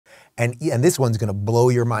And this one's going to blow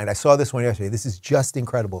your mind. I saw this one yesterday. This is just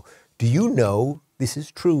incredible. Do you know, this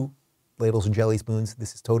is true, ladles and jelly spoons,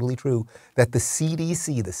 this is totally true, that the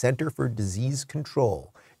CDC, the Center for Disease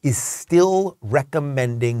Control, is still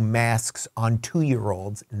recommending masks on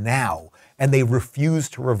 2-year-olds now, and they refuse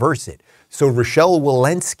to reverse it. So Rochelle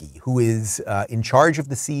Walensky, who is in charge of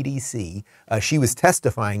the CDC, she was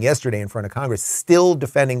testifying yesterday in front of Congress, still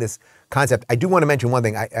defending this concept. I do want to mention one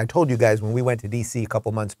thing. I told you guys when we went to DC a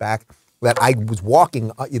couple months back that I was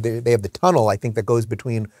walking, they have the tunnel, I think, that goes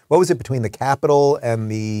between, what was it, between the Capitol and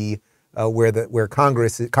the, where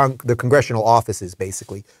Congress, the congressional offices,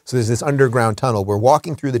 basically. So there's this underground tunnel. We're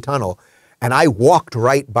walking through the tunnel, and I walked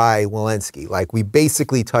right by Walensky. Like, we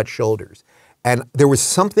basically touched shoulders. And there was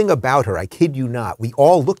something about her, I kid you not. We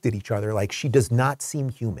all looked at each other like she does not seem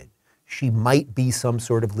human. She might be some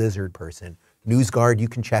sort of lizard person. NewsGuard, you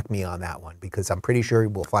can check me on that one, because I'm pretty sure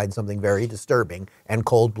we'll find something very disturbing and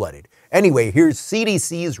cold-blooded. Anyway, here's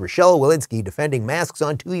CDC's Rochelle Walensky defending masks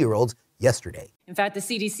on 2-year-olds yesterday. In fact, the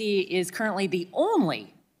CDC is currently the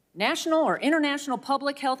only national or international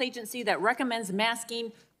public health agency that recommends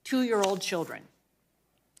masking 2-year-old children.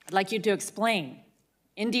 I'd like you to explain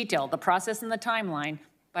in detail the process and the timeline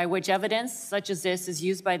by which evidence such as this is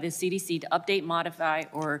used by the CDC to update, modify,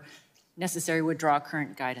 or necessarily withdraw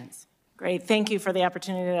current guidance. Great, thank you for the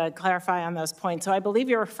opportunity to clarify on those points. So I believe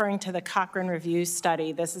you're referring to the Cochrane Review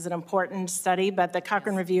study. This is an important study, but the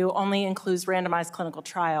Cochrane Review only includes randomized clinical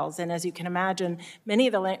trials. And as you can imagine, many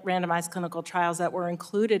of the randomized clinical trials that were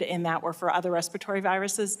included in that were for other respiratory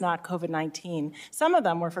viruses, not COVID-19. Some of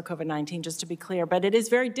them were for COVID-19, just to be clear, but it is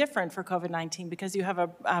very different for COVID-19 because you have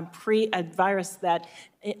a virus that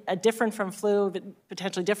different from flu,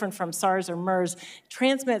 potentially different from SARS or MERS,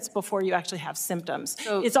 transmits before you actually have symptoms.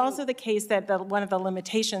 It's also the case that one of the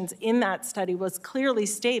limitations in that study was clearly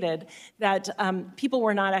stated that people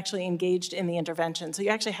were not actually engaged in the intervention. So you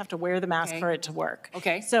actually have to wear the mask for it to work.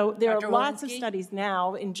 Okay. So there Dr. are lots of Walensky? studies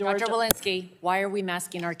now in Georgia. Dr. Walensky, why are we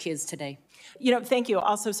masking our kids today? You know, thank you.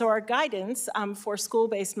 Also, so our guidance for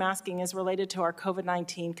school-based masking is related to our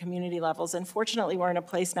COVID-19 community levels. And fortunately, we're in a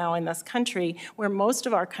place now in this country where most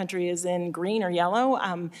of our country is in green or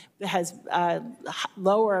yellow, has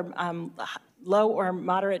low or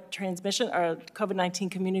moderate transmission or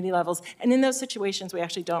COVID-19 community levels. And in those situations, we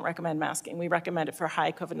actually don't recommend masking. We recommend it for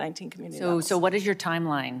high COVID-19 community levels. So what is your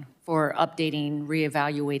timeline for updating,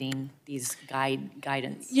 reevaluating these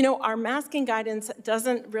guidance? You know, our masking guidance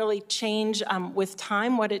doesn't really change with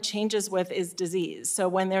time. What it changes with is disease. So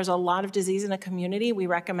when there's a lot of disease in a community, we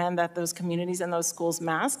recommend that those communities and those schools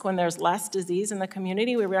mask. When there's less disease in the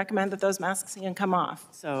community, we recommend that those masks can come off.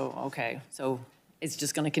 So, okay, so it's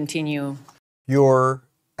just going to continue. Your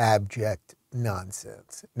abject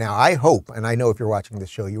nonsense. Now, I hope, and I know if you're watching this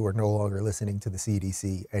show, you are no longer listening to the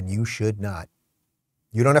CDC, and you should not.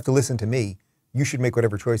 You don't have to listen to me. You should make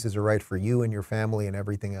whatever choices are right for you and your family and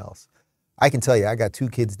everything else. I can tell you, I got 2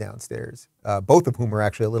 kids downstairs, both of whom are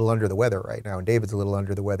actually a little under the weather right now, and David's a little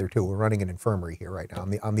under the weather too. We're running an infirmary here right now.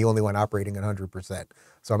 I'm the only one operating at 100%.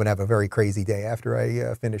 So I'm gonna have a very crazy day after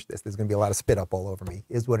I finish this. There's gonna be a lot of spit up all over me,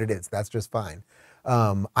 is what it is. That's just fine.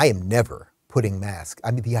 I am never putting mask.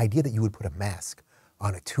 I mean, the idea that you would put a mask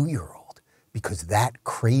on a 2-year-old because that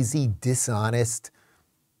crazy, dishonest,